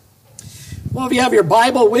Well, if you have your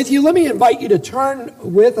Bible with you, let me invite you to turn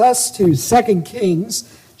with us to 2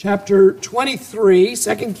 Kings chapter 23.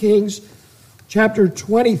 2 Kings chapter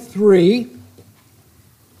 23.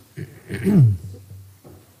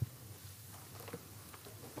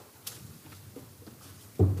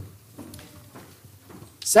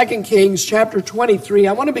 2 Kings chapter 23.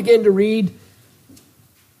 I want to begin to read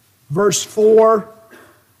verse 4.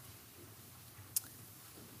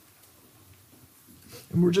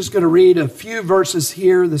 And we're just going to read a few verses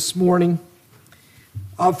here this morning.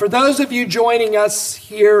 For those of you joining us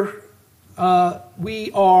here,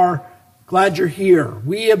 we are glad you're here.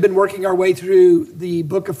 We have been working our way through the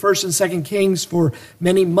book of 1 and 2 Kings for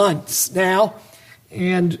many months now.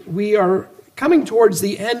 And we are coming towards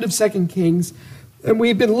the end of 2 Kings. And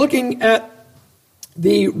we've been looking at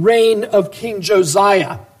the reign of King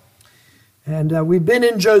Josiah. And we've been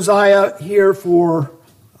in Josiah here for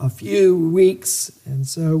a few weeks, and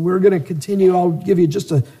so we're going to continue. I'll give you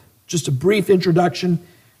just a brief introduction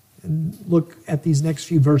and look at these next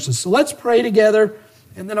few verses. So let's pray together,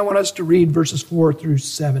 and then I want us to read verses 4 through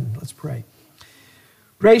 7. Let's pray.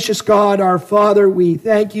 Gracious God, our Father, we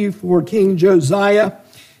thank you for King Josiah,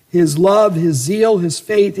 his love, his zeal, his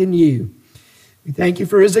faith in you. We thank you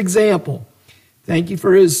for his example. Thank you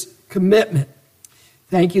for his commitment.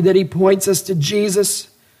 Thank you that he points us to Jesus,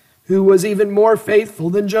 who was even more faithful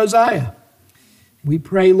than Josiah. We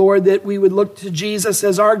pray, Lord, that we would look to Jesus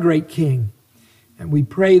as our great King. And we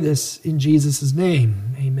pray this in Jesus'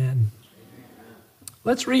 name. Amen.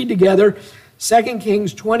 Let's read together 2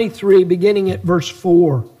 Kings 23, beginning at verse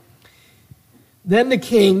 4. Then the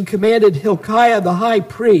king commanded Hilkiah the high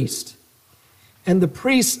priest, and the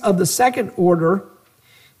priests of the second order,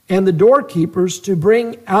 and the doorkeepers to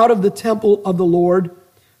bring out of the temple of the Lord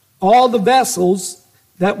all the vessels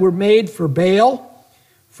that were made for Baal,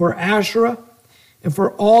 for Asherah, and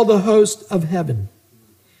for all the host of heaven.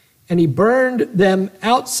 And he burned them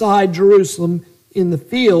outside Jerusalem in the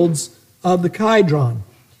fields of the Kidron,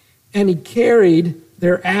 and he carried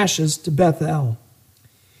their ashes to Bethel.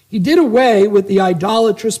 He did away with the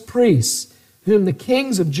idolatrous priests, whom the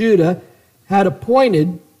kings of Judah had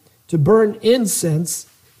appointed to burn incense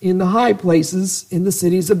in the high places in the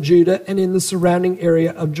cities of Judah and in the surrounding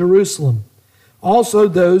area of Jerusalem. Also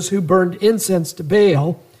those who burned incense to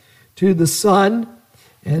Baal, to the sun,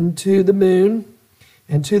 and to the moon,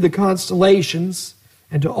 and to the constellations,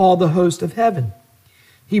 and to all the host of heaven.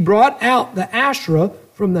 He brought out the Asherah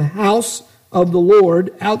from the house of the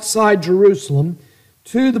Lord outside Jerusalem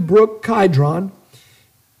to the brook Kidron,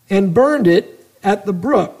 and burned it at the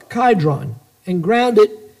brook Kidron, and ground it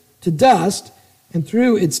to dust, and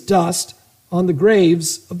threw its dust on the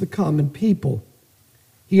graves of the common people.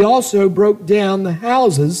 He also broke down the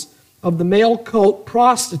houses of the male cult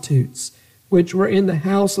prostitutes, which were in the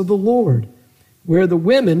house of the Lord, where the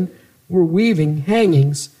women were weaving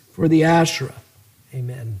hangings for the Asherah.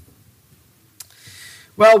 Amen.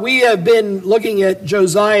 Well, we have been looking at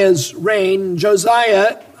Josiah's reign.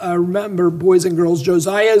 Josiah, remember, boys and girls,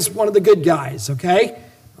 Josiah is one of the good guys, okay?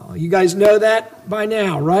 You guys know that by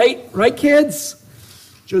now, right? Right, kids?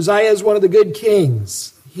 Josiah is one of the good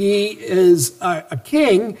kings. He is a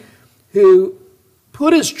king who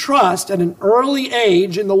put his trust at an early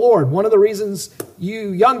age in the Lord. One of the reasons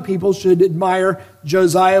you young people should admire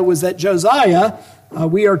Josiah was that Josiah,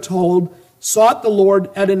 we are told, sought the Lord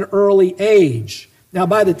at an early age. Now,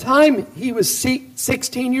 by the time he was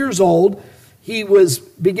 16 years old, he was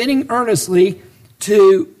beginning earnestly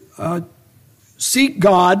to seek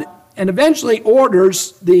God, and eventually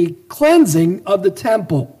orders the cleansing of the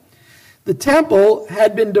temple. The temple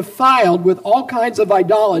had been defiled with all kinds of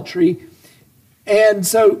idolatry, and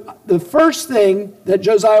so the first thing that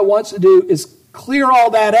Josiah wants to do is clear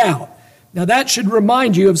all that out. Now that should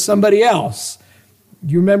remind you of somebody else.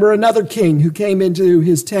 You remember another king who came into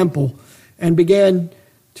his temple and began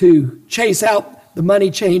to chase out the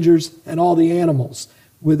money changers and all the animals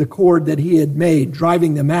with a cord that he had made,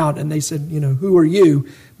 driving them out. And they said, who are you?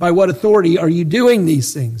 By what authority are you doing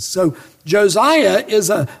these things? So Josiah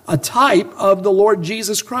is a type of the Lord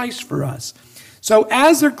Jesus Christ for us. So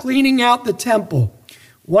as they're cleaning out the temple,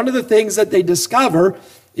 one of the things that they discover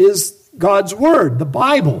is God's Word, the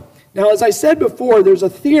Bible. Now, as I said before, there's a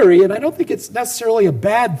theory, and I don't think it's necessarily a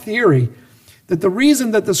bad theory, that the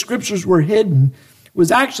reason that the Scriptures were hidden was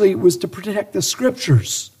to protect the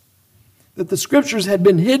Scriptures. That the Scriptures had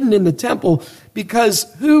been hidden in the temple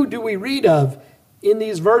because who do we read of in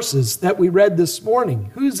these verses that we read this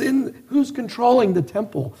morning? Who's controlling the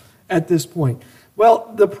temple at this point?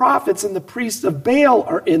 Well, the prophets and the priests of Baal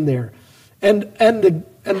are in there. And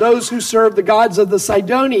those who serve the gods of the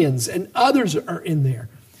Sidonians and others are in there.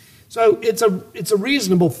 So it's a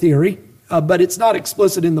reasonable theory, but it's not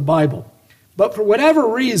explicit in the Bible. But for whatever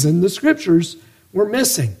reason, the scriptures were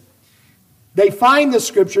missing. They find the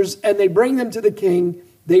scriptures and they bring them to the king.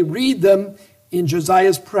 They read them in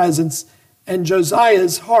Josiah's presence, and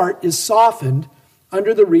Josiah's heart is softened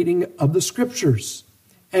under the reading of the scriptures.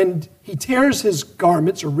 And he tears his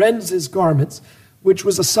garments or rends his garments, which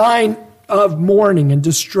was a sign of mourning and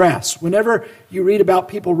distress. Whenever you read about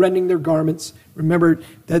people rending their garments, remember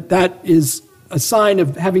that is a sign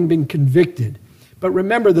of having been convicted. But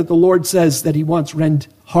remember that the Lord says that he wants rent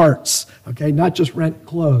hearts, okay? Not just rent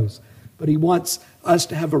clothes, but he wants us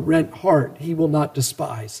to have a rent heart he will not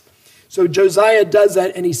despise. So Josiah does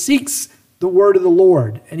that, and he seeks the word of the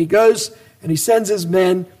Lord. And he goes and he sends his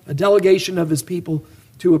men, a delegation of his people,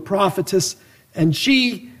 to a prophetess. And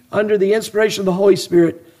she, under the inspiration of the Holy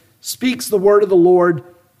Spirit, speaks the word of the Lord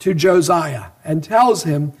to Josiah and tells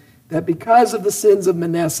him that because of the sins of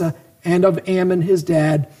Manasseh and of Ammon, his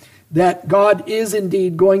dad, that God is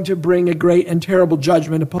indeed going to bring a great and terrible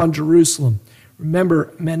judgment upon Jerusalem.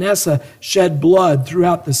 Remember, Manasseh shed blood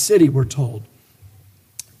throughout the city, we're told.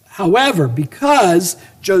 However, because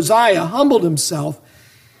Josiah humbled himself,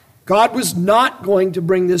 God was not going to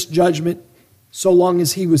bring this judgment so long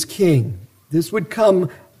as he was king. This would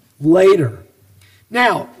come later.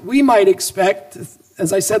 Now, we might expect,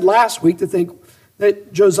 as I said last week, to think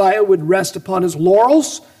that Josiah would rest upon his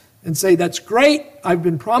laurels and say, that's great, I've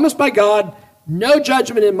been promised by God, no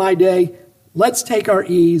judgment in my day, let's take our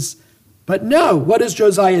ease. But no, what does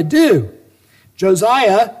Josiah do?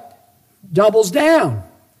 Josiah doubles down.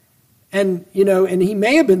 And he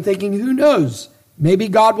may have been thinking, who knows, maybe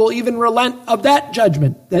God will even relent of that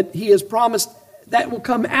judgment that he has promised that will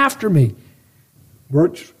come after me.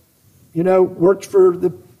 Worked for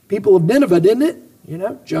the people of Nineveh, didn't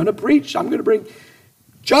it? Jonah preached, I'm going to bring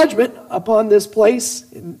judgment upon this place.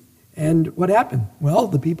 And what happened? Well,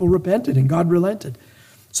 the people repented and God relented.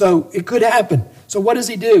 So it could happen. So what does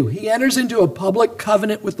he do? He enters into a public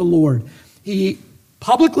covenant with the Lord. He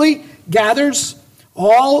publicly gathers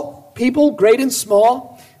all people, great and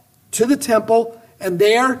small, to the temple, and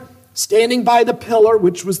there, standing by the pillar,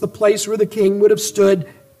 which was the place where the king would have stood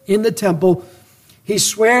in the temple, he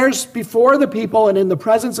swears before the people and in the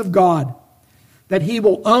presence of God that he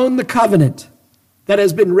will own the covenant that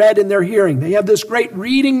has been read in their hearing. They have this great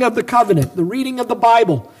reading of the covenant, the reading of the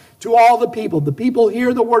Bible to all the people. The people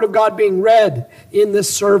hear the word of God being read in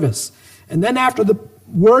this service. And then after the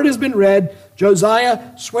word has been read,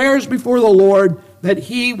 Josiah swears before the Lord that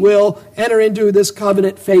he will enter into this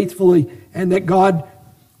covenant faithfully and that God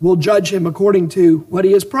will judge him according to what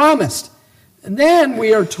he has promised. And then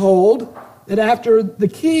we are told that after the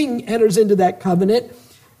king enters into that covenant,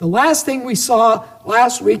 the last thing we saw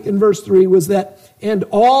last week in verse 3 was that, and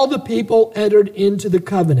all the people entered into the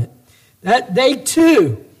covenant. That they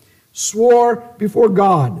too swore before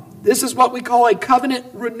God. This is what we call a covenant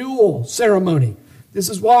renewal ceremony. This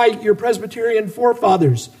is why your Presbyterian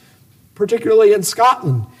forefathers, particularly in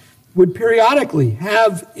Scotland, would periodically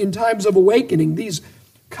have, in times of awakening, these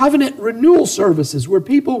covenant renewal services where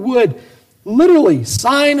people would literally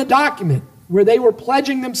sign a document where they were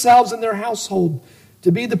pledging themselves and their household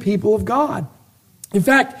to be the people of God. In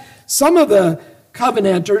fact, some of the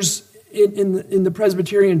covenanters in the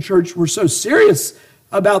Presbyterian Church were so serious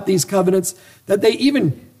about these covenants that they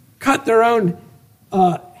even cut their own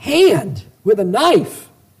hand with a knife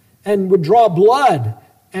and would draw blood,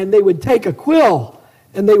 and they would take a quill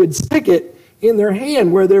and they would stick it in their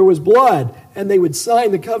hand where there was blood, and they would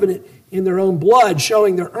sign the covenant in their own blood,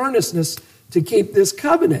 showing their earnestness to keep this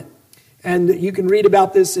covenant. And you can read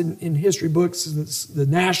about this in history books, the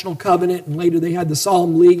National Covenant, and later they had the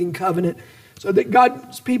Solemn League and Covenant, so that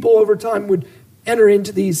God's people over time would enter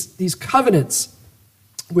into these covenants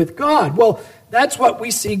with God. Well, that's what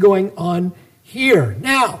we see going on here.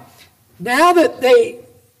 Now that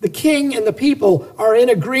the king and the people are in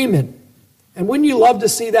agreement, and wouldn't you love to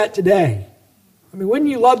see that today? I mean,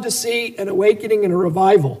 wouldn't you love to see an awakening and a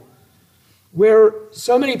revival where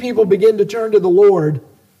so many people begin to turn to the Lord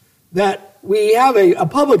that we have a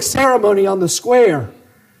public ceremony on the square,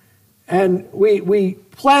 and we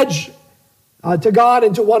pledge to God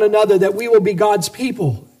and to one another that we will be God's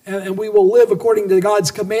people, and we will live according to God's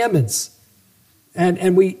commandments.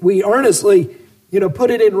 And we earnestly, put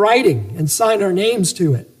it in writing and sign our names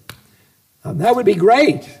to it. That would be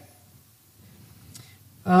great.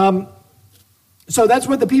 So that's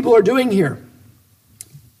what the people are doing here.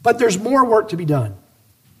 But there's more work to be done.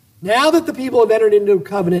 Now that the people have entered into a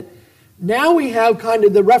covenant, now we have kind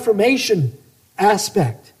of the Reformation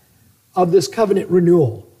aspect of this covenant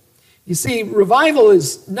renewal. You see, revival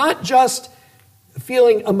is not just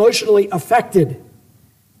feeling emotionally affected.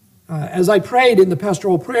 As I prayed in the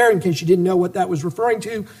pastoral prayer, in case you didn't know what that was referring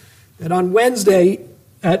to, that on Wednesday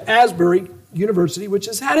at Asbury University, which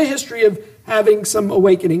has had a history of having some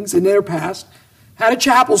awakenings in their past, had a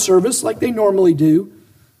chapel service like they normally do,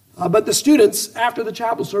 but the students, after the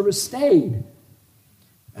chapel service, stayed.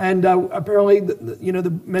 And apparently,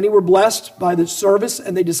 many were blessed by the service,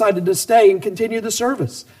 and they decided to stay and continue the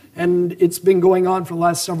service. And it's been going on for the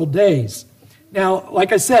last several days. Now,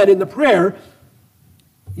 like I said in the prayer,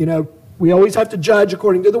 we always have to judge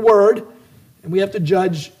according to the Word, and we have to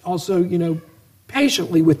judge also,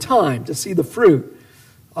 patiently with time to see the fruit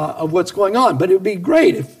of what's going on. But it would be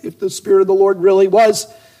great if the Spirit of the Lord really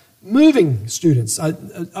was moving students.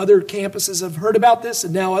 Other campuses have heard about this,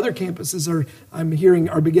 and now other campuses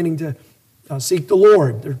are beginning to seek the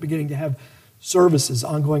Lord. They're beginning to have services,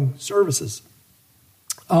 ongoing services.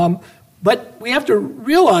 But we have to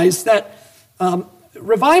realize that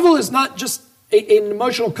revival is not just an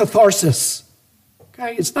emotional catharsis.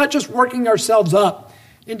 Okay, it's not just working ourselves up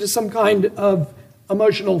into some kind of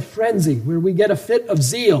emotional frenzy where we get a fit of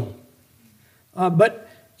zeal, but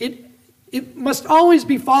it must always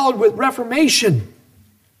be followed with reformation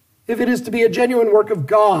if it is to be a genuine work of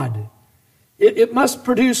God. It must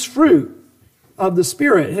produce fruit of the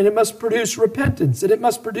Spirit, and it must produce repentance, and it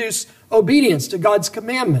must produce obedience to God's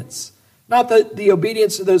commandments. Not that the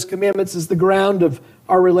obedience to those commandments is the ground of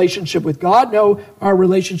our relationship with God. No, our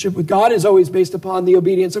relationship with God is always based upon the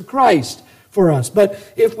obedience of Christ for us.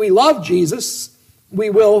 But if we love Jesus, we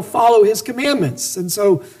will follow his commandments. And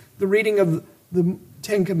so the reading of the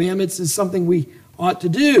Ten Commandments is something we ought to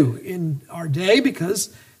do in our day,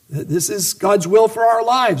 because this is God's will for our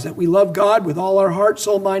lives, that we love God with all our heart,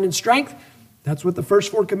 soul, mind, and strength. That's what the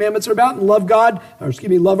first 4 commandments are about. And love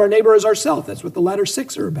our neighbor as ourselves. That's what the latter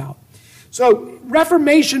 6 are about. So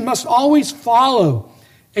reformation must always follow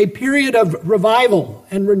a period of revival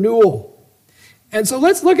and renewal. And so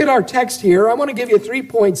let's look at our text here. I want to give you 3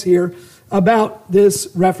 points here about this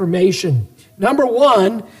reformation. Number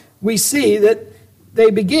 1, we see that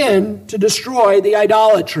they begin to destroy the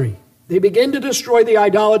idolatry. They begin to destroy the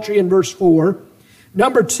idolatry in verse 4.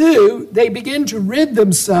 Number 2, they begin to rid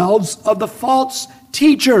themselves of the false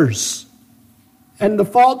teachers and the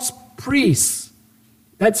false priests.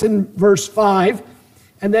 That's in verse 5.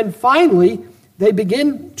 And then finally, they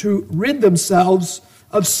begin to rid themselves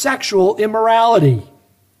of sexual immorality.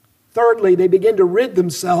 Thirdly, they begin to rid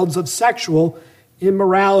themselves of sexual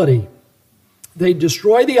immorality. They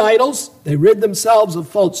destroy the idols, they rid themselves of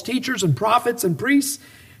false teachers and prophets and priests,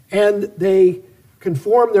 and they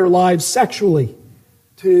conform their lives sexually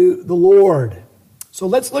to the Lord. So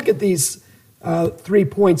let's look at these 3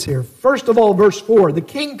 points here. First of all, verse 4, the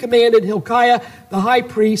king commanded Hilkiah, the high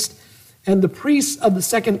priest, and the priests of the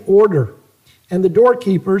second order, and the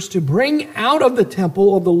doorkeepers to bring out of the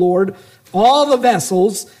temple of the Lord all the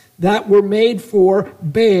vessels that were made for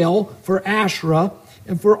Baal, for Asherah,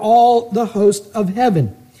 and for all the host of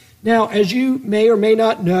heaven. Now, as you may or may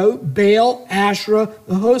not know, Baal, Asherah,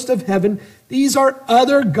 the host of heaven, these are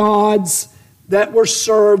other gods that were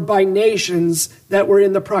served by nations that were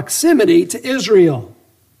in the proximity to Israel.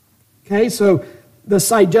 Okay, so the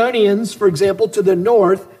Sidonians, for example, to the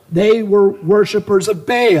north, they were worshipers of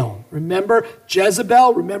Baal. Remember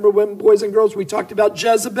Jezebel? Remember when, boys and girls, we talked about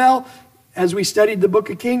Jezebel as we studied the book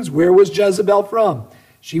of Kings? Where was Jezebel from?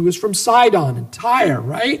 She was from Sidon and Tyre,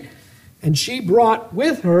 right? And she brought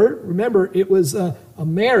with her, remember, it was a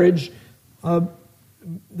marriage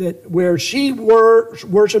where she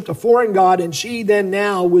worshipped a foreign god, and she then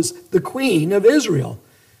now was the queen of Israel,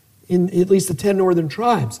 in at least the 10 northern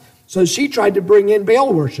tribes. So she tried to bring in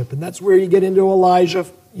Baal worship, and that's where you get into Elijah,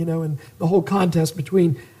 and the whole contest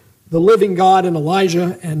between the living God and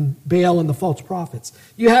Elijah and Baal and the false prophets.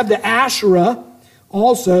 You have the Asherah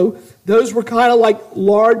also. Those were kind of like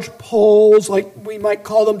large poles, like we might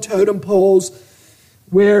call them totem poles,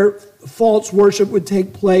 where false worship would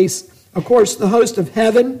take place. Of course, the host of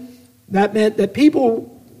heaven, that meant that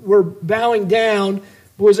people were bowing down,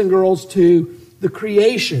 boys and girls, to the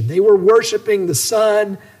creation. They were worshiping the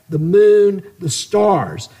sun, the moon, the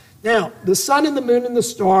stars. Now, the sun and the moon and the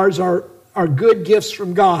stars are good gifts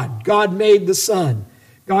from God. God made the sun.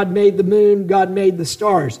 God made the moon. God made the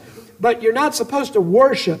stars. But you're not supposed to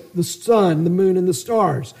worship the sun, the moon, and the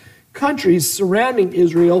stars. Countries surrounding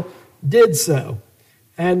Israel did so.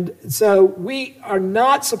 And so we are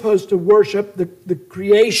not supposed to worship the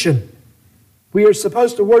creation. We are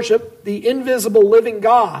supposed to worship the invisible living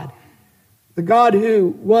God, the God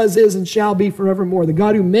who was, is, and shall be forevermore, the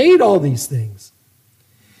God who made all these things.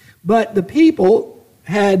 But the people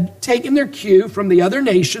had taken their cue from the other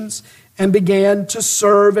nations, and began to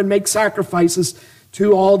serve and make sacrifices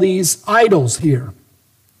to all these idols here.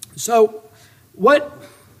 So what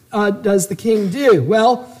does the king do?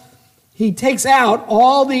 Well, he takes out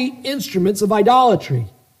all the instruments of idolatry.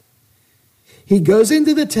 He goes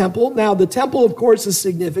into the temple. Now, the temple, of course, is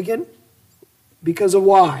significant because of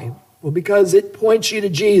why? Well, because it points you to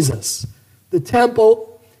Jesus. The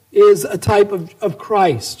temple is a type of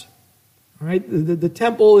Christ. All right? The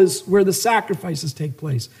temple is where the sacrifices take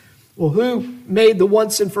place. Well, who made the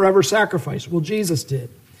once and forever sacrifice? Well, Jesus did.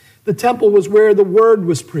 The temple was where the word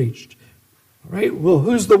was preached. All right? Well,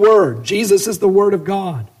 who's the word? Jesus is the word of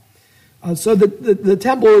God. So the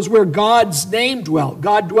temple is where God's name dwelt.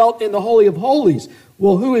 God dwelt in the Holy of Holies.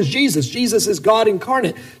 Well, who is Jesus? Jesus is God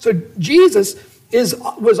incarnate. So Jesus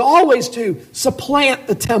was always to supplant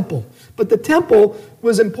the temple. But the temple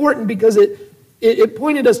was important because it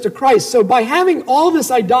pointed us to Christ. So by having all this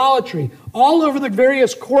idolatry all over the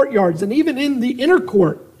various courtyards and even in the inner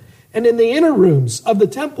court and in the inner rooms of the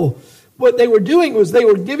temple, what they were doing was they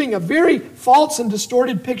were giving a very false and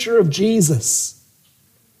distorted picture of Jesus.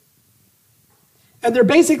 And they're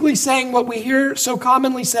basically saying what we hear so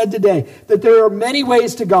commonly said today, that there are many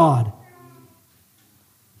ways to God.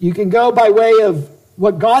 You can go by way of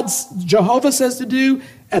what Jehovah says to do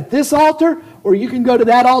at this altar, or you can go to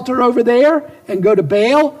that altar over there and go to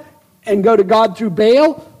Baal and go to God through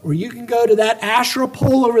Baal, or you can go to that Asherah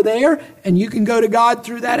pole over there and you can go to God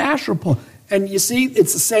through that Asherah pole. And you see,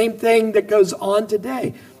 it's the same thing that goes on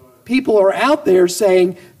today. People are out there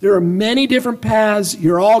saying there are many different paths,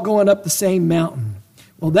 you're all going up the same mountain.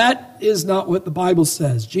 Well, that is not what the Bible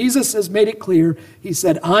says. Jesus has made it clear. He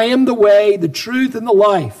said, I am the way, the truth, and the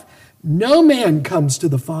life. No man comes to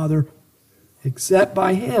the Father except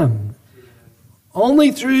by him.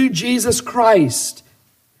 Only through Jesus Christ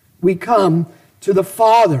we come to the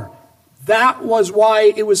Father. That was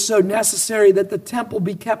why it was so necessary that the temple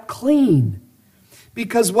be kept clean.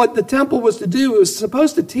 Because what the temple was to do, it was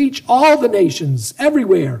supposed to teach all the nations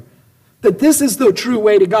everywhere that this is the true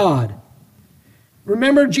way to God.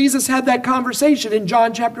 Remember, Jesus had that conversation in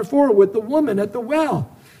John chapter 4 with the woman at the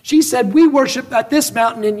well. She said, we worship at this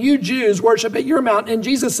mountain and you Jews worship at your mountain. And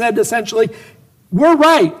Jesus said essentially, we're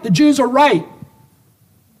right. The Jews are right.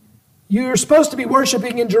 You're supposed to be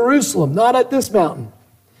worshiping in Jerusalem, not at this mountain.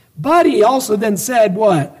 But he also then said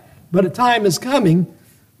what? But a time is coming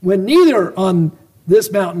when neither on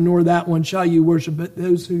this mountain nor that one shall you worship, but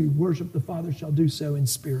those who worship the Father shall do so in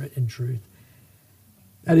spirit and truth.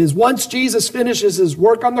 That is, once Jesus finishes his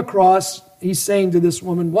work on the cross, he's saying to this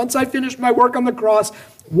woman, once I finish my work on the cross,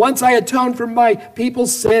 once I atone for my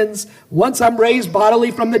people's sins, once I'm raised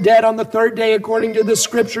bodily from the dead on the third day according to the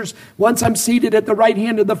scriptures, once I'm seated at the right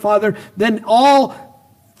hand of the Father, then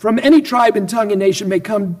all from any tribe and tongue and nation may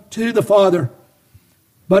come to the Father,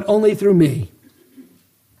 but only through me,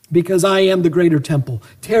 because I am the greater temple.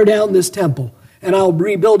 Tear down this temple, and I'll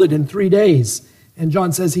rebuild it in 3 days. And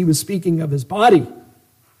John says he was speaking of his body.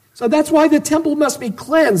 So that's why the temple must be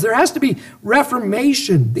cleansed. There has to be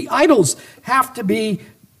reformation. The idols have to be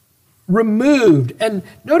removed. And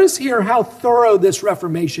notice here how thorough this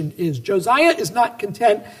reformation is. Josiah is not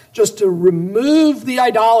content just to remove the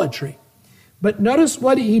idolatry. But notice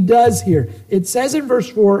what he does here. It says in verse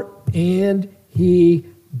 4, and he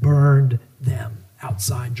burned them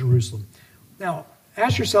outside Jerusalem. Now,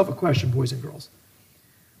 ask yourself a question, boys and girls.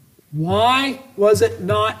 Why was it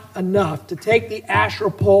not enough to take the Asherah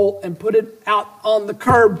pole and put it out on the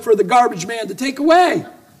curb for the garbage man to take away?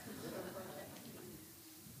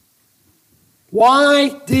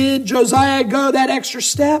 Why did Josiah go that extra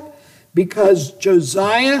step? Because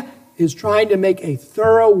Josiah is trying to make a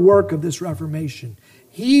thorough work of this reformation.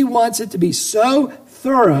 He wants it to be so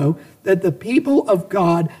thorough that the people of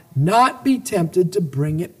God not be tempted to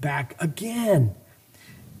bring it back again.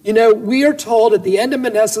 You know, we are told at the end of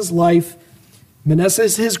Manasseh's life, Manasseh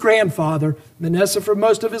is his grandfather. Manasseh for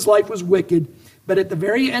most of his life was wicked. But at the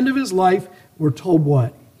very end of his life, we're told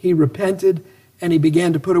what? He repented and he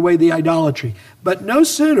began to put away the idolatry. But no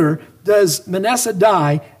sooner does Manasseh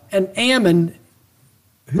die, and Ammon,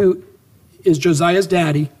 who is Josiah's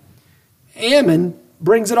daddy, Ammon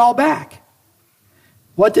brings it all back.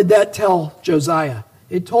 What did that tell Josiah?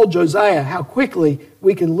 It told Josiah how quickly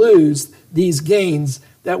we can lose these gains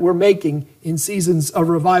that we're making in seasons of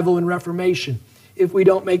revival and reformation if we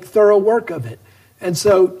don't make thorough work of it. And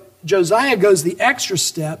so Josiah goes the extra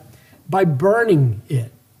step by burning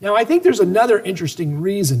it. Now, I think there's another interesting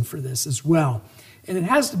reason for this as well, and it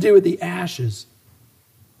has to do with the ashes.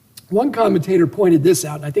 One commentator pointed this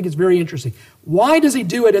out, and I think it's very interesting. Why does he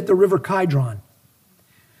do it at the river Kidron?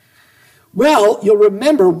 Well, you'll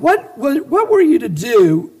remember, what were you to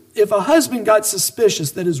do if a husband got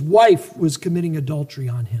suspicious that his wife was committing adultery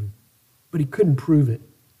on him, but he couldn't prove it,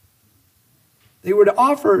 they were to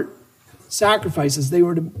offer sacrifices. They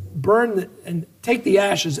were to burn and take the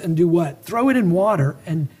ashes and do what? Throw it in water,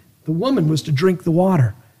 and the woman was to drink the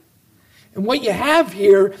water. And what you have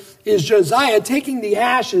here is Josiah taking the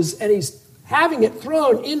ashes and he's having it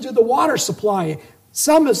thrown into the water supply.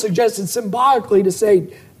 Some have suggested symbolically to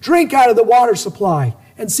say, drink out of the water supply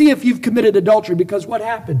and see if you've committed adultery. Because what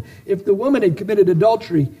happened? If the woman had committed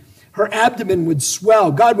adultery, her abdomen would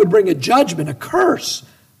swell. God would bring a judgment, a curse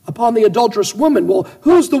upon the adulterous woman. Well,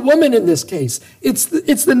 who's the woman in this case? It's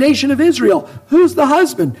the nation of Israel. Who's the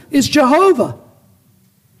husband? It's Jehovah.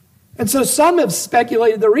 And so some have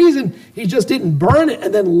speculated the reason he just didn't burn it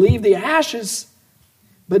and then leave the ashes,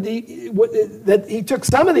 but that he took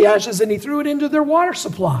some of the ashes and he threw it into their water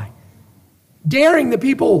supply, daring the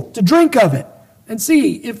people to drink of it and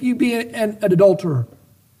see if you be an adulterer.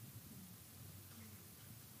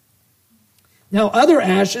 Now, other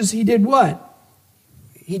ashes, he did what?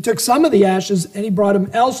 He took some of the ashes and he brought them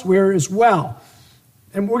elsewhere as well.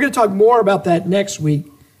 And we're going to talk more about that next week,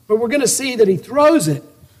 but we're going to see that he throws it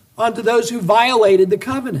onto those who violated the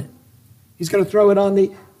covenant. He's going to throw it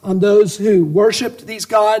on those who worshiped these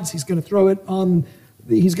gods. He's going to throw it on,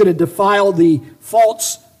 he's going to defile the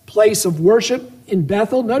false place of worship in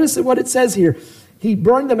Bethel. Notice what it says here. He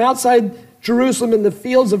burned them outside Jerusalem in the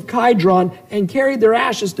fields of Kidron and carried their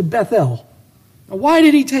ashes to Bethel. Now, why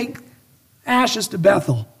did he take ashes to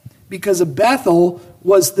Bethel? Because of Bethel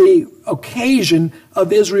was the occasion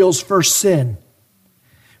of Israel's first sin.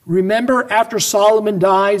 Remember, after Solomon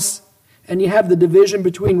dies, and you have the division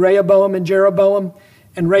between Rehoboam and Jeroboam,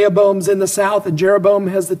 and Rehoboam's in the south, and Jeroboam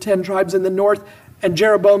has the 10 tribes in the north, and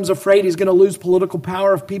Jeroboam's afraid he's going to lose political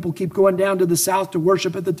power if people keep going down to the south to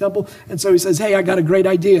worship at the temple. And so he says, hey, I got a great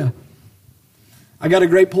idea. I got a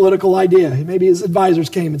great political idea. Maybe his advisors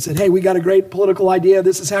came and said, hey, we got a great political idea.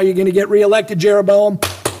 This is how you're going to get reelected, Jeroboam.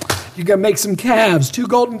 You're going to make some calves, 2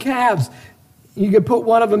 golden calves. You can put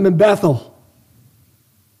one of them in Bethel.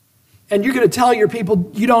 And you're going to tell your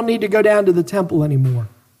people, you don't need to go down to the temple anymore.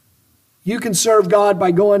 You can serve God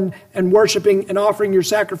by going and worshiping and offering your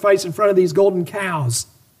sacrifice in front of these golden cows.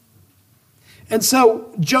 And so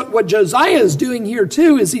what Josiah is doing here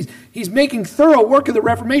too is he's making thorough work of the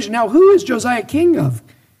Reformation. Now, who is Josiah king of?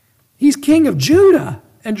 He's king of Judah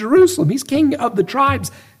and Jerusalem. He's king of the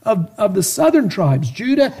tribes, of the southern tribes,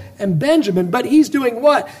 Judah and Benjamin. But he's doing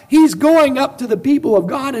what? He's going up to the people of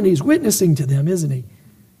God and he's witnessing to them, isn't he?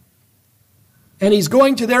 And he's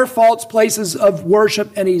going to their false places of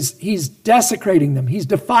worship and he's desecrating them. He's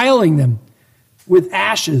defiling them with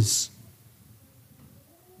ashes.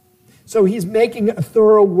 So he's making a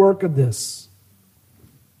thorough work of this.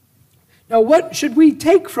 Now, what should we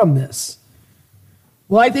take from this?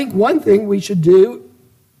 Well, I think one thing we should do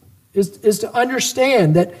is to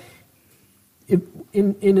understand that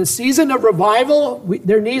in a season of revival,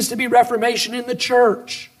 there needs to be reformation in the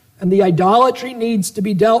church. And the idolatry needs to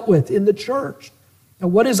be dealt with in the church. Now,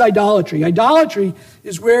 what is idolatry? Idolatry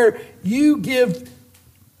is where you give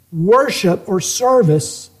worship or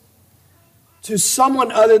service to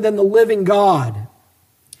someone other than the living God.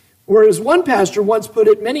 Or as one pastor once put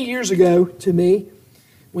it many years ago to me,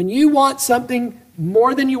 when you want something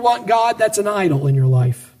more than you want God, that's an idol in your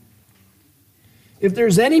life. If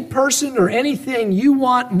there's any person or anything you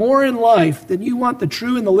want more in life than you want the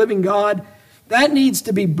true and the living God, that needs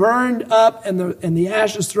to be burned up and the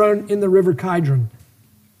ashes thrown in the river Kidron.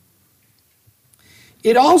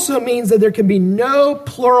 It also means that there can be no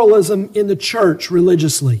pluralism in the church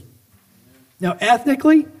religiously. Now,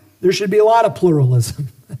 ethnically, there should be a lot of pluralism,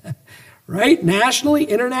 right? Nationally,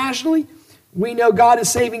 internationally, we know God is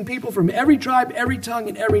saving people from every tribe, every tongue,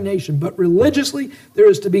 and every nation. But religiously, there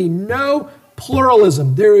is to be no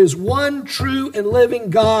pluralism. There is one true and living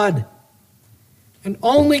God. And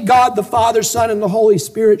only God, the Father, Son, and the Holy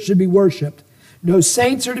Spirit should be worshipped. No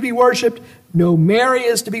saints are to be worshipped. No Mary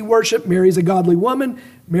is to be worshipped. Mary's a godly woman.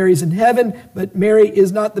 Mary's in heaven, but Mary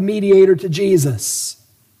is not the mediator to Jesus.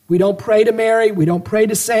 We don't pray to Mary. We don't pray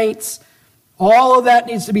to saints. All of that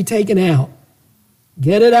needs to be taken out.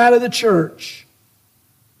 Get it out of the church.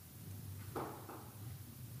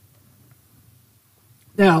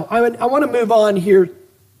 Now, I want to move on here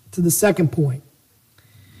to the second point.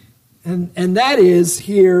 And that is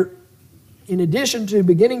here, in addition to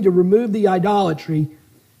beginning to remove the idolatry,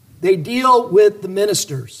 they deal with the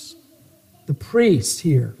ministers, the priests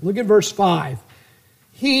here. Look at verse 5.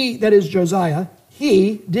 He, that is Josiah,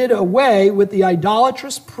 he did away with the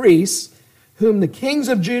idolatrous priests whom the kings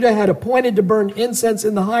of Judah had appointed to burn incense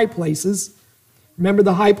in the high places. Remember,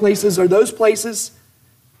 the high places are those places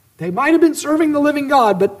They might have been serving the living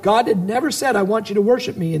God, but God had never said, I want you to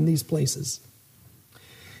worship me in these places.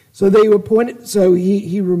 So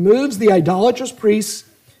he removes the idolatrous priests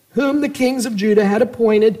whom the kings of Judah had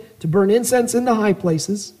appointed to burn incense in the high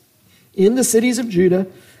places, in the cities of Judah,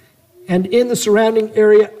 and in the surrounding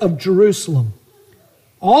area of Jerusalem.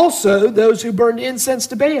 Also, those who burned incense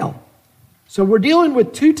to Baal. So we're dealing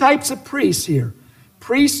with two types of priests here.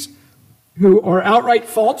 Priests who are outright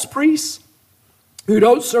false priests, who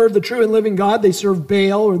don't serve the true and living God. They serve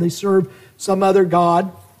Baal or they serve some other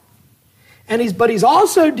god. But he's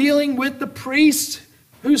also dealing with the priests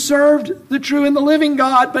who served the true and the living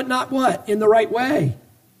God, but not what? In the right way.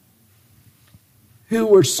 Who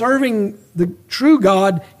were serving the true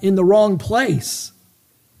God in the wrong place.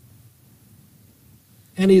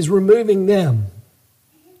 And he's removing them.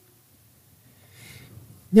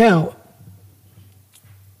 Now,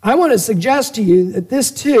 I want to suggest to you that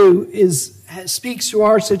this too speaks to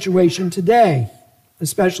our situation today,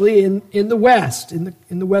 especially in the West, in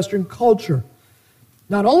the Western culture.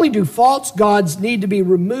 Not only do false gods need to be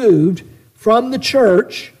removed from the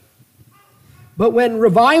church, but when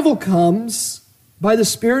revival comes by the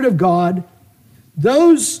Spirit of God,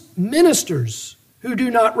 those ministers who do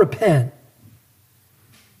not repent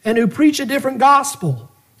and who preach a different gospel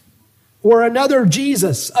or another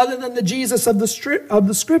Jesus other than the Jesus of the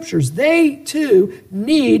Scriptures, they too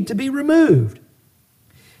need to be removed.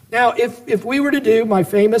 Now, if we were to do my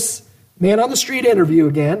famous man on the street interview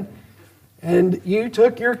again, and you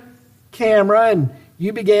took your camera and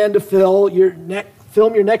you began to film your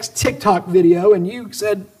next TikTok video, and you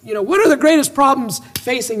said, what are the greatest problems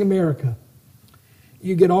facing America?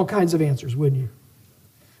 You get all kinds of answers, wouldn't you?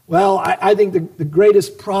 Well, I think the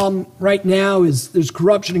greatest problem right now is there's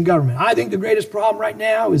corruption in government. I think the greatest problem right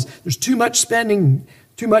now is there's too much spending,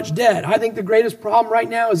 too much debt. I think the greatest problem right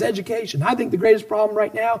now is education. I think the greatest problem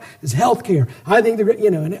right now is health care. I think,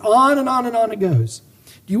 and on and on and on it goes.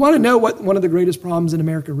 Do you want to know what one of the greatest problems in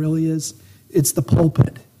America really is? It's the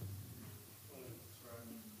pulpit.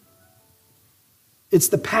 It's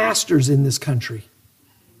the pastors in this country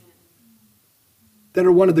that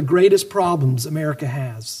are one of the greatest problems America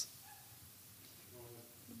has.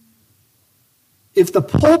 If the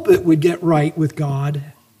pulpit would get right with God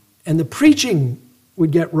and the preaching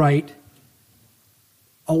would get right,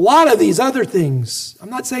 a lot of these other things, I'm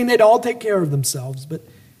not saying they'd all take care of themselves, but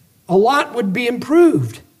a lot would be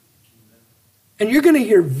improved. And you're going to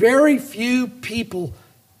hear very few people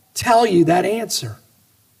tell you that answer.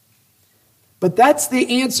 But that's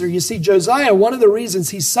the answer. You see, Josiah, one of the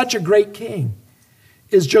reasons he's such a great king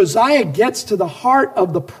is Josiah gets to the heart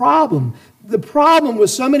of the problem. The problem with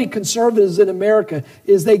so many conservatives in America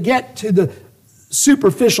is they get to the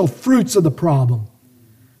superficial fruits of the problem.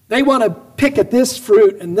 They want to pick at this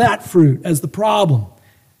fruit and that fruit as the problem.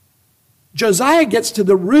 Josiah gets to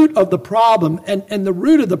the root of the problem, and the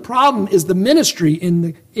root of the problem is the ministry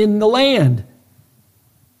in the land.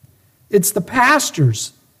 It's the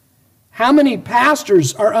pastors. How many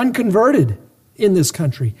pastors are unconverted in this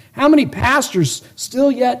country? How many pastors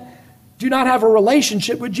still yet do not have a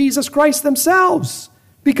relationship with Jesus Christ themselves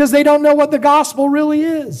because they don't know what the gospel really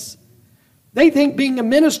is? They think being a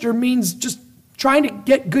minister means just trying to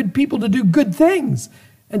get good people to do good things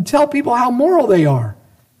and tell people how moral they are.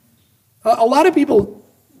 A lot of people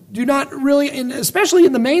do not really, especially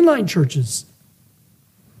in the mainline churches,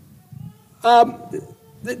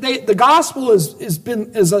 the gospel has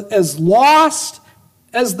been as lost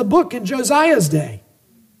as the book in Josiah's day.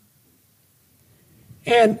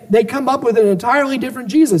 And they come up with an entirely different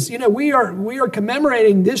Jesus. We are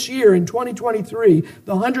commemorating this year in 2023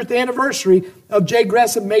 the 100th anniversary of J.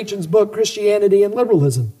 Gresham Machen's book, Christianity and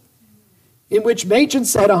Liberalism, in which Machen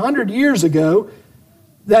said 100 years ago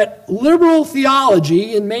that liberal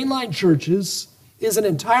theology in mainline churches is an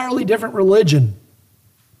entirely different religion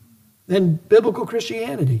than biblical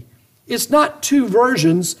Christianity. It's not two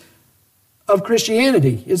versions of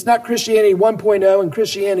Christianity. It's not Christianity 1.0 and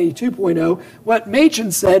Christianity 2.0. What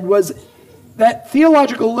Machen said was that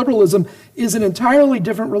theological liberalism is an entirely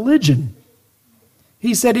different religion.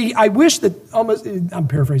 He said, I'm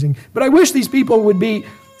paraphrasing, but I wish these people would be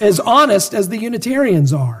as honest as the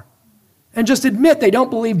Unitarians are and just admit they don't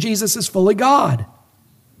believe Jesus is fully God,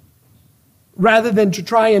 rather than to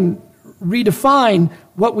try and redefine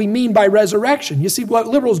what we mean by resurrection. You see, what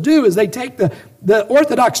liberals do is they take the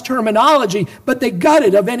orthodox terminology, but they gut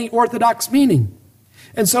it of any orthodox meaning.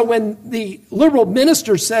 And so when the liberal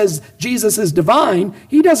minister says Jesus is divine,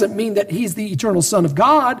 he doesn't mean that he's the eternal Son of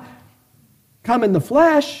God come in the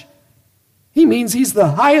flesh. He means he's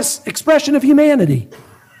the highest expression of humanity.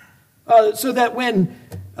 So that when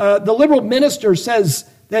the liberal minister says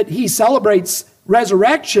that he celebrates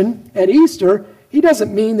resurrection at Easter, he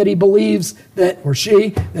doesn't mean that he believes that, or she,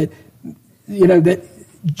 that, that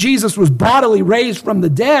Jesus was bodily raised from the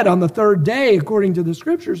dead on the third day, according to the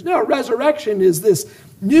Scriptures. No, resurrection is this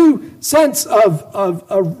new sense of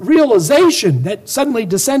realization that suddenly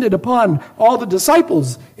descended upon all the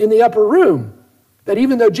disciples in the upper room. That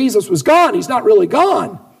even though Jesus was gone, he's not really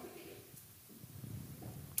gone.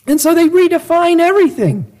 And so they redefine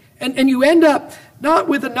everything. And you end up not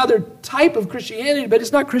with another type of Christianity, but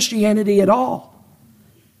it's not Christianity at all.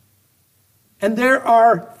 And there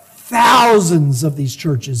are thousands of these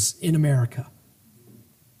churches in America.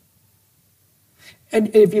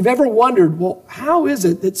 And if you've ever wondered, well, how is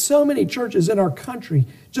it that so many churches in our country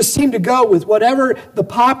just seem to go with whatever the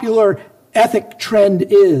popular ethic trend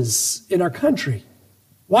is in our country?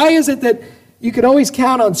 Why is it that you can always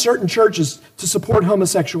count on certain churches to support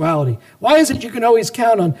homosexuality? Why is it you can always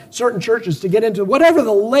count on certain churches to get into whatever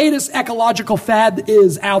the latest ecological fad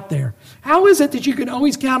is out there? How is it that you can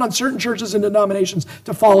always count on certain churches and denominations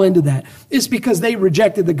to fall into that? It's because they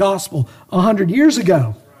rejected the gospel 100 years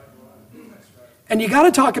ago. And you got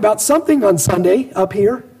to talk about something on Sunday up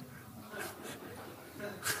here.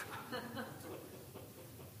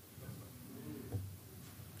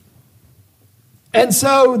 And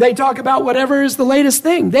so they talk about whatever is the latest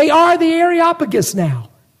thing. They are the Areopagus now.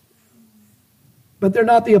 But they're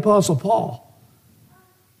not the Apostle Paul.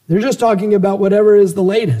 They're just talking about whatever is the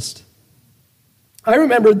latest. I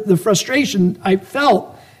remember the frustration I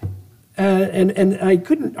felt, and I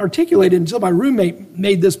couldn't articulate it until my roommate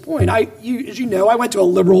made this point. As you know, I went to a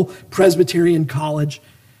liberal Presbyterian college.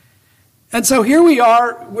 And so here we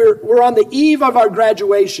are, we're on the eve of our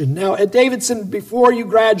graduation. Now at Davidson, before you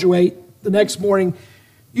graduate, the next morning,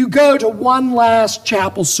 you go to one last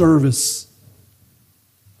chapel service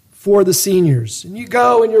for the seniors. And you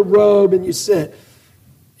go in your robe and you sit.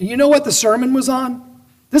 And you know what the sermon was on?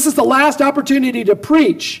 This is the last opportunity to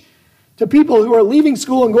preach to people who are leaving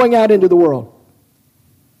school and going out into the world.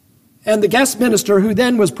 And the guest minister, who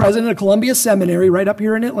then was president of Columbia Seminary right up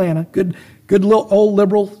here in Atlanta, good little old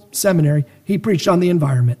liberal seminary, he preached on the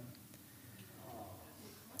environment.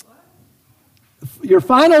 Your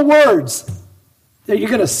final words that you're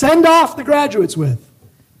going to send off the graduates with,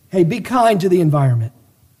 hey, be kind to the environment.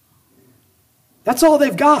 That's all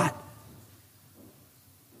they've got.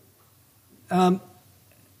 The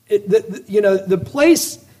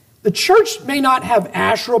church may not have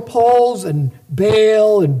Asherah poles and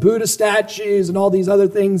Baal and Buddha statues and all these other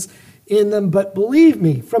things in them, but believe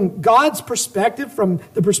me, from God's perspective, from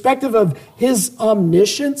the perspective of his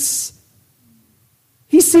omniscience,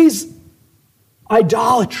 he sees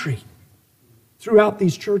idolatry throughout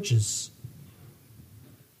these churches.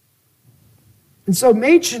 And so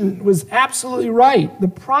Machen was absolutely right. The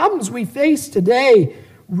problems we face today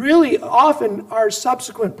really often are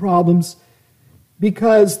subsequent problems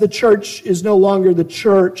because the church is no longer the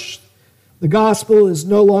church. The gospel is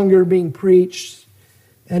no longer being preached,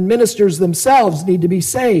 and ministers themselves need to be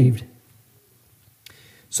saved.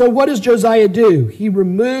 So what does Josiah do? He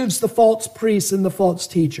removes the false priests and the false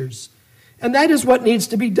teachers. And that is what needs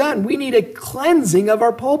to be done. We need a cleansing of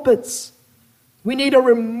our pulpits. We need a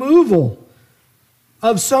removal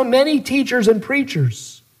of so many teachers and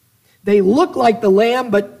preachers. They look like the lamb,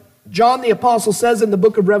 but John the Apostle says in the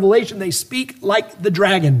book of Revelation, they speak like the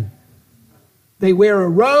dragon. They wear a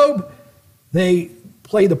robe, they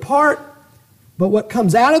play the part, but what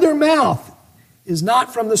comes out of their mouth is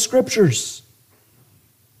not from the Scriptures.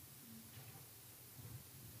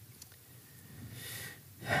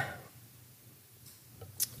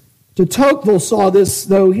 De Tocqueville saw this,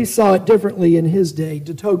 though he saw it differently in his day.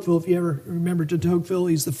 De Tocqueville, if you ever remember De Tocqueville,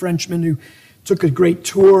 he's the Frenchman who took a great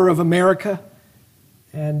tour of America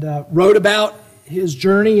and wrote about his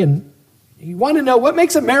journey. And he wanted to know what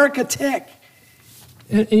makes America tick.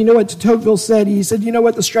 And you know what de Tocqueville said? He said, you know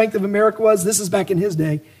what the strength of America was? This is back in his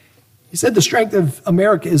day. He said the strength of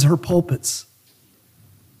America is her pulpits.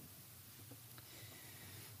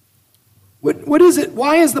 What is it?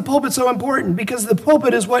 Why is the pulpit so important? Because the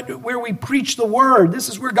pulpit is where we preach the word. This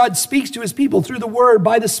is where God speaks to his people through the word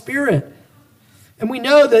by the Spirit. And we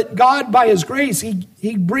know that God, by his grace,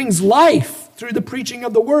 he brings life through the preaching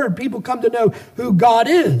of the word. People come to know who God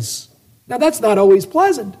is. Now, that's not always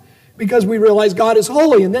pleasant because we realize God is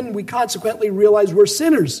holy, and then we consequently realize we're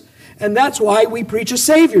sinners. And that's why we preach a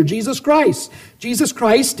Savior, Jesus Christ. Jesus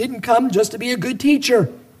Christ didn't come just to be a good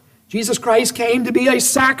teacher. Jesus Christ came to be a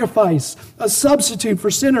sacrifice, a substitute for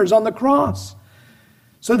sinners on the cross,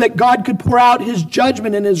 so that God could pour out his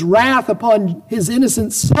judgment and his wrath upon his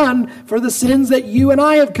innocent Son for the sins that you and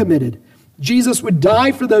I have committed. Jesus would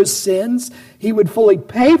die for those sins. He would fully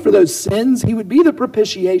pay for those sins. He would be the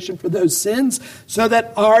propitiation for those sins so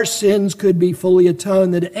that our sins could be fully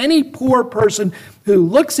atoned, that any poor person who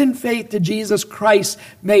looks in faith to Jesus Christ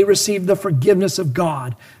may receive the forgiveness of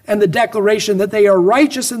God and the declaration that they are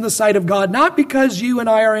righteous in the sight of God, not because you and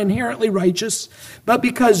I are inherently righteous, but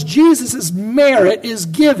because Jesus' merit is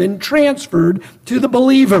given, transferred to the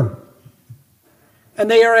believer. And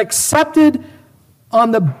they are accepted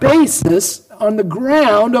on the basis, on the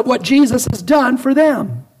ground of what Jesus has done for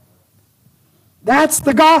them. That's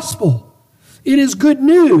the gospel. It is good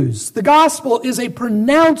news. The gospel is a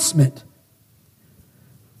pronouncement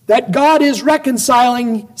that God is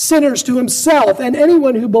reconciling sinners to himself, and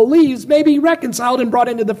anyone who believes may be reconciled and brought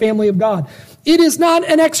into the family of God. It is not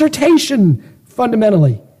an exhortation,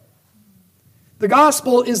 fundamentally. The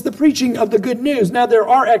gospel is the preaching of the good news. Now, there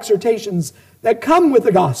are exhortations that come with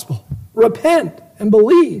the gospel. Repent and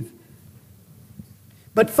believe.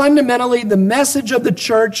 But fundamentally, the message of the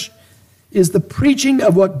church is the preaching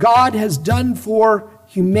of what God has done for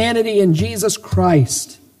humanity in Jesus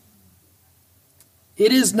Christ.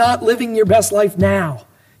 It is not living your best life now.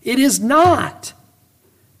 It is not.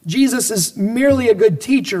 Jesus is merely a good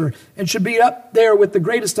teacher and should be up there with the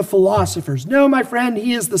greatest of philosophers. No, my friend,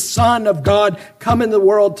 he is the Son of God come in the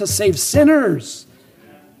world to save sinners.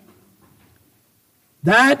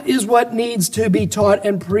 That is what needs to be taught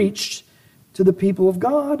and preached to the people of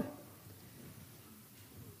God.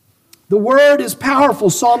 The word is powerful.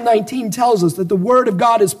 Psalm 19 tells us that the word of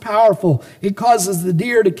God is powerful. It causes the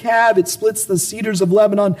deer to calve. It splits the cedars of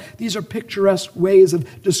Lebanon. These are picturesque ways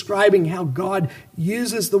of describing how God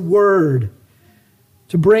uses the word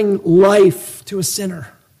to bring life to a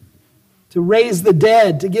sinner, to raise the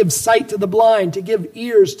dead, to give sight to the blind, to give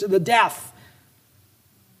ears to the deaf.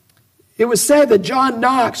 It was said that John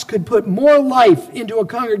Knox could put more life into a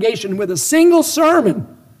congregation with a single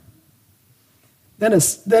sermon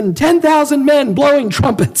than 10,000 men blowing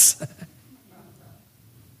trumpets.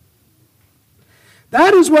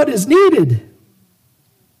 That is what is needed.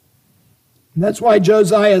 And that's why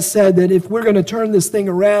Josiah said that if we're going to turn this thing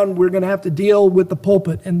around, we're going to have to deal with the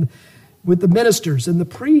pulpit and with the ministers and the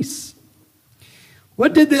priests.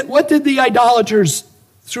 What did the idolaters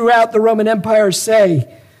throughout the Roman Empire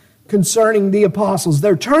say concerning the apostles?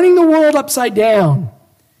 They're turning the world upside down.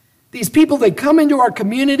 These people, they come into our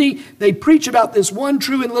community, they preach about this one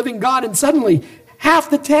true and living God, and suddenly half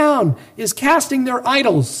the town is casting their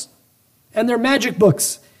idols and their magic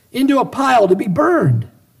books into a pile to be burned.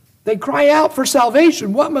 They cry out for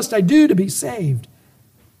salvation. What must I do to be saved?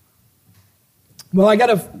 Well, I got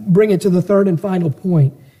to bring it to the third and final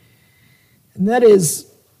point. And that is,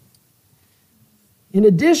 in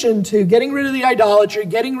addition to getting rid of the idolatry,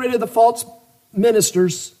 getting rid of the false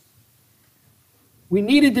ministers, we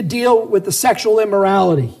needed to deal with the sexual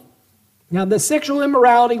immorality. Now, the sexual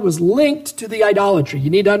immorality was linked to the idolatry. You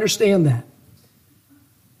need to understand that.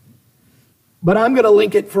 But I'm going to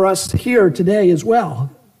link it for us here today as well.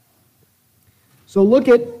 So look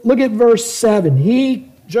at verse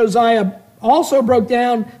 7. Josiah, also broke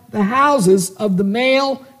down the houses of the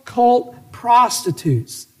male cult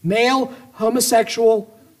prostitutes, male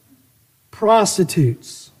homosexual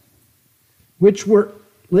prostitutes, which were,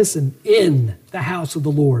 listen, in the house of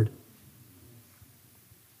the Lord,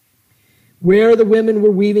 where the women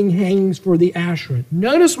were weaving hangings for the Asherah.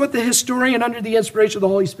 Notice what the historian, under the inspiration of the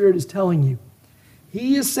Holy Spirit, is telling you.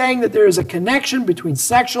 He is saying that there is a connection between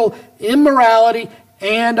sexual immorality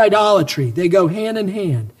and idolatry. They go hand in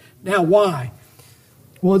hand. Now, why?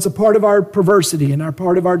 Well, it's a part of our perversity and a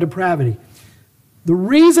part of our depravity. The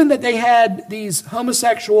reason that they had these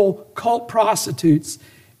homosexual cult prostitutes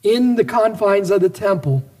in the confines of the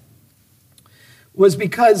temple was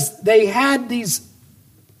because they had these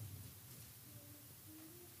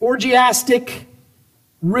orgiastic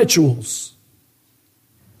rituals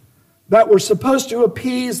that were supposed to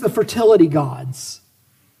appease the fertility gods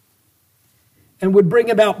and would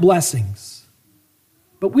bring about blessings.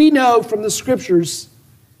 But we know from the scriptures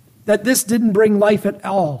that this didn't bring life at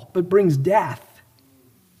all, but brings death.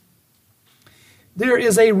 There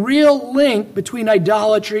is a real link between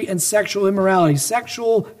idolatry and sexual immorality.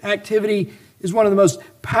 Sexual activity is one of the most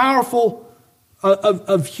powerful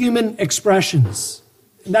of human expressions.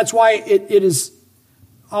 And that's why it is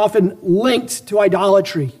often linked to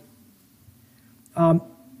idolatry.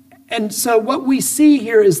 And so what we see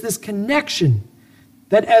here is this connection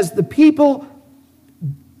that as the people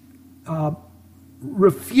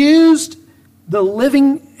refused the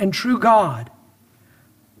living and true God,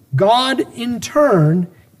 God in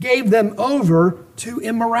turn gave them over to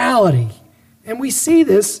immorality. And we see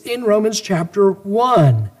this in Romans chapter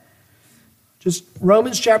 1. Just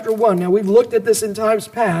Romans chapter 1. Now, we've looked at this in times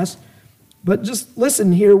past, but just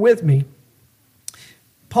listen here with me.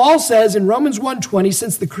 Paul says in Romans 1:20,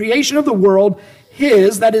 since the creation of the world,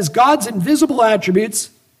 his, that is God's invisible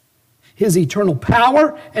attributes, his eternal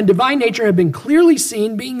power and divine nature have been clearly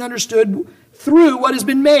seen, being understood through what has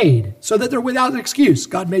been made, so that they're without excuse.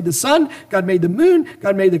 God made the sun, God made the moon,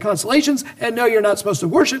 God made the constellations, and no, you're not supposed to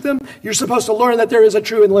worship them. You're supposed to learn that there is a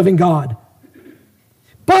true and living God.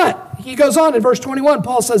 But he goes on in verse 21,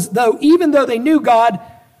 Paul says, even though they knew God,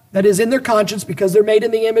 that is in their conscience, because they're made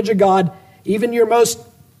in the image of God, even your most,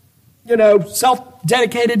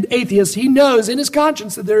 self-dedicated atheist, he knows in his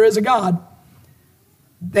conscience that there is a God.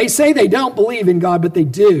 They say they don't believe in God, but they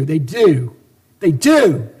do. They do. They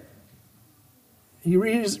do. The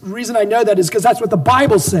reason I know that is because that's what the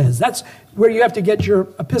Bible says. That's where you have to get your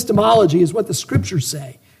epistemology, is what the scriptures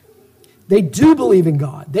say. They do believe in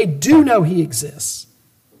God. They do know he exists.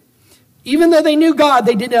 Even though they knew God,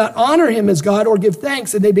 they did not honor him as God or give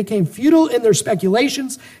thanks, and they became futile in their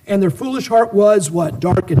speculations, and their foolish heart was what?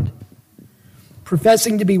 Darkened.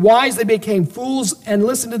 Professing to be wise, they became fools, and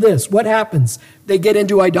listen to this. What happens? They get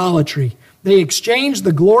into idolatry. They exchange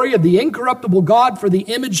the glory of the incorruptible God for the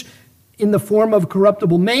image in the form of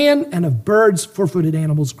corruptible man and of birds, four-footed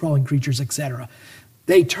animals, crawling creatures, etc.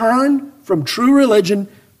 They turn from true religion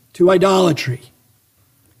to idolatry.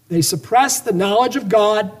 They suppress the knowledge of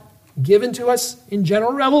God given to us in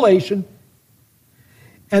general revelation,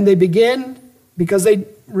 and they begin, because they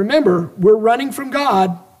remember, we're running from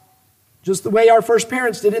God just the way our first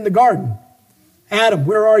parents did in the garden. Adam,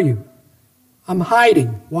 where are you? I'm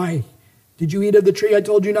hiding. Why? Did you eat of the tree I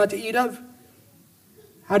told you not to eat of?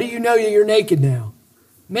 How do you know you're naked now?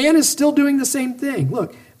 Man is still doing the same thing.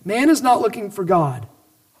 Look, man is not looking for God.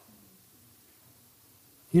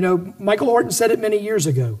 Michael Horton said it many years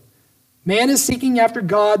ago. Man is seeking after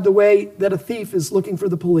God the way that a thief is looking for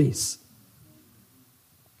the police.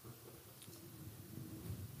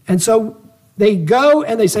 And so they go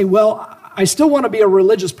and they say, well, I still want to be a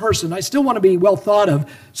religious person. I still want to be well thought of.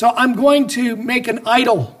 So I'm going to make an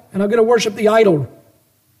idol, and I'm going to worship the idol.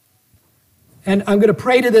 And I'm going to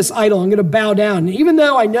pray to this idol. I'm going to bow down. And even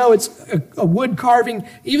though I know it's a wood carving,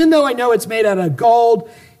 even though I know it's made out of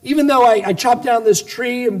gold, even though I chopped down this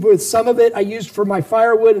tree, and with some of it I used for my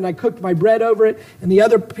firewood, and I cooked my bread over it, and the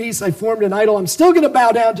other piece I formed an idol, I'm still going to bow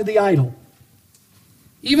down to the idol.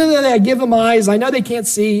 Even though I give them eyes, I know they can't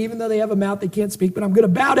see. Even though they have a mouth, they can't speak, but I'm going to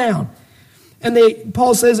bow down. And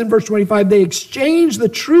Paul says in verse 25, they exchange the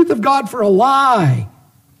truth of God for a lie.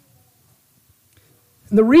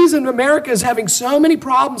 And the reason America is having so many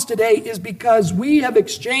problems today is because we have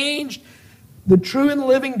exchanged the true and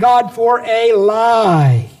living God for a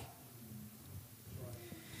lie,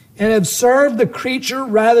 and have served the creature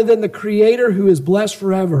rather than the Creator, who is blessed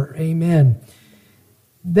forever. Amen.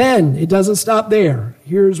 Then, it doesn't stop there.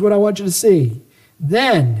 Here's what I want you to see.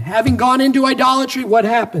 Then, having gone into idolatry, what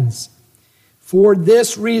happens? For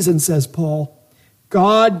this reason, says Paul,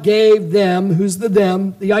 God gave them, who's the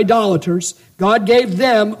them? The idolaters. God gave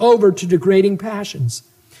them over to degrading passions.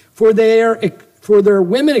 For their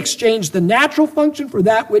women exchanged the natural function for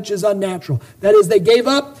that which is unnatural. That is, they gave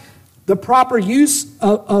up the proper use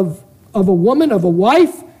of a woman, of a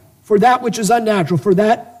wife, for that which is unnatural, for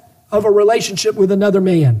that of a relationship with another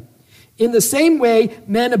man. In the same way,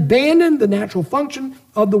 men abandoned the natural function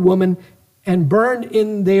of the woman and burned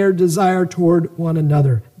in their desire toward one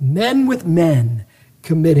another. Men with men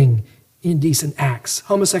committing indecent acts,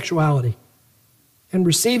 homosexuality, and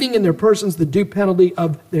receiving in their persons the due penalty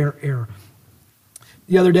of their error.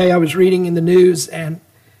 The other day I was reading in the news, and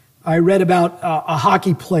I read about a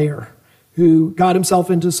hockey player who got himself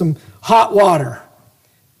into some hot water.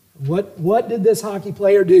 What did this hockey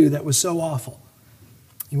player do that was so awful?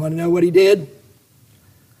 You want to know what he did?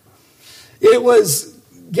 It was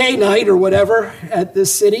gay night or whatever at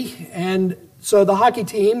this city, and so the hockey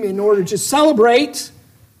team, in order to celebrate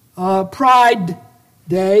Pride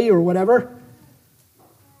Day or whatever,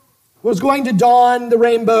 was going to don the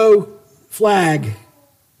rainbow flag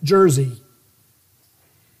jersey.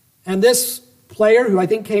 And this player, who I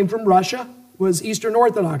think came from Russia, was Eastern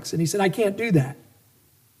Orthodox, and he said, I can't do that.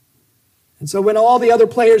 And so when all the other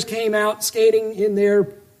players came out skating in their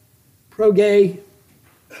pro-gay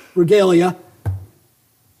regalia,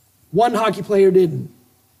 one hockey player didn't.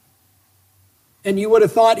 And you would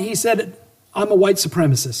have thought he said, I'm a white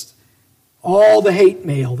supremacist. All the hate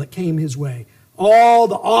mail that came his way, all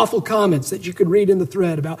the awful comments that you could read in the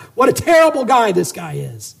thread about what a terrible guy this guy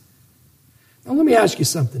is. Now let me ask you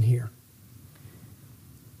something here.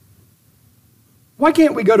 Why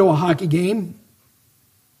can't we go to a hockey game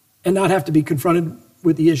and not have to be confronted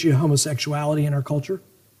with the issue of homosexuality in our culture?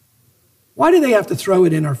 Why do they have to throw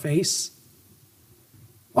it in our face?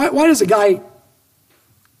 Why does a guy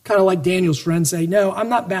kind of like Daniel's friend say, no, I'm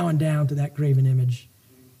not bowing down to that graven image,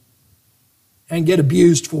 and get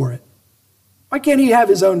abused for it? Why can't he have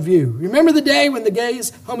his own view? Remember the day when the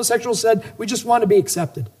gays, homosexuals said, we just want to be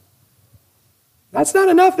accepted? That's not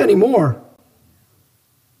enough anymore.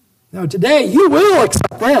 No, today you will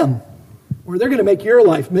accept them, or they're going to make your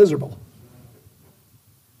life miserable.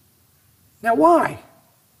 Now, why?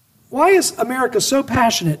 Why is America so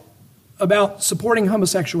passionate about supporting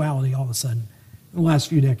homosexuality all of a sudden in the last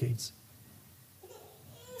few decades?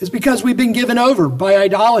 It's because we've been given over by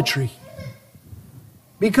idolatry.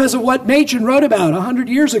 Because of what Machen wrote about 100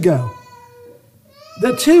 years ago.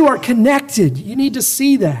 The two are connected. You need to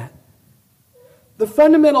see that. The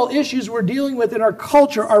fundamental issues we're dealing with in our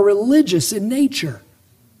culture are religious in nature.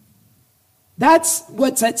 That's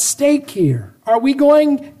what's at stake here. Are we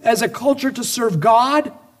going as a culture to serve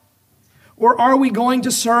God? Or are we going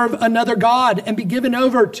to serve another god and be given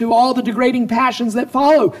over to all the degrading passions that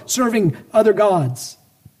follow serving other gods?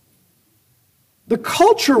 The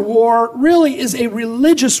culture war really is a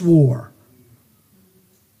religious war.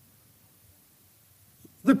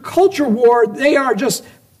 The culture war, they are just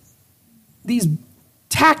these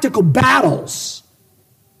tactical battles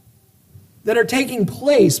that are taking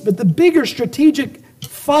place, but the bigger strategic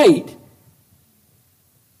fight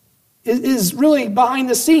is really behind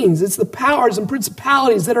the scenes. It's the powers and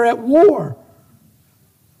principalities that are at war.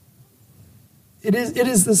 It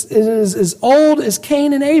is as old as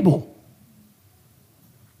Cain and Abel.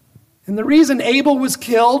 And the reason Abel was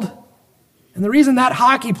killed and the reason that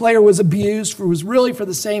hockey player was abused was really for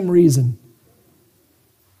the same reason.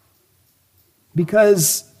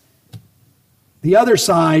 Because the other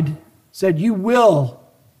side said, you will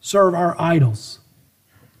serve our idols.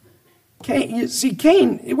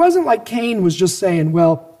 Cain, it wasn't like Cain was just saying,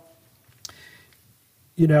 well,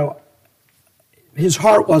 his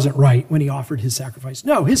heart wasn't right when he offered his sacrifice.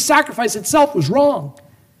 No, his sacrifice itself was wrong.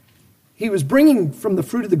 He was bringing from the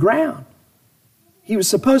fruit of the ground. He was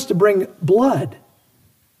supposed to bring blood.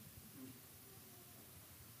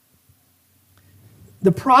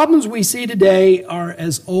 The problems we see today are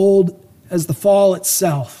as old as the fall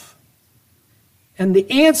itself. And the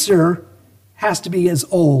answer has to be as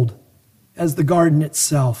old as the garden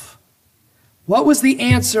itself. What was the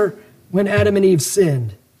answer when Adam and Eve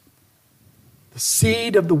sinned? The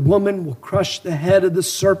seed of the woman will crush the head of the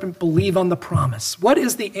serpent. Believe on the promise. What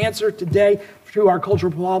is the answer today to our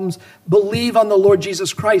cultural problems? Believe on the Lord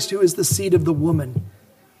Jesus Christ, who is the seed of the woman,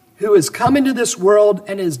 who has come into this world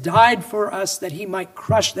and has died for us that he might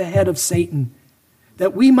crush the head of Satan,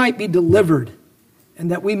 that we might be delivered, and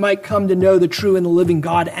that we might come to know the true and the living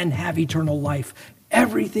God and have eternal life.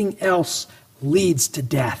 Everything else leads to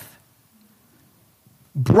death.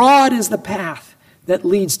 Broad is the path that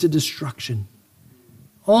leads to destruction.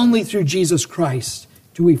 Only through Jesus Christ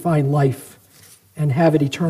do we find life and have it eternally.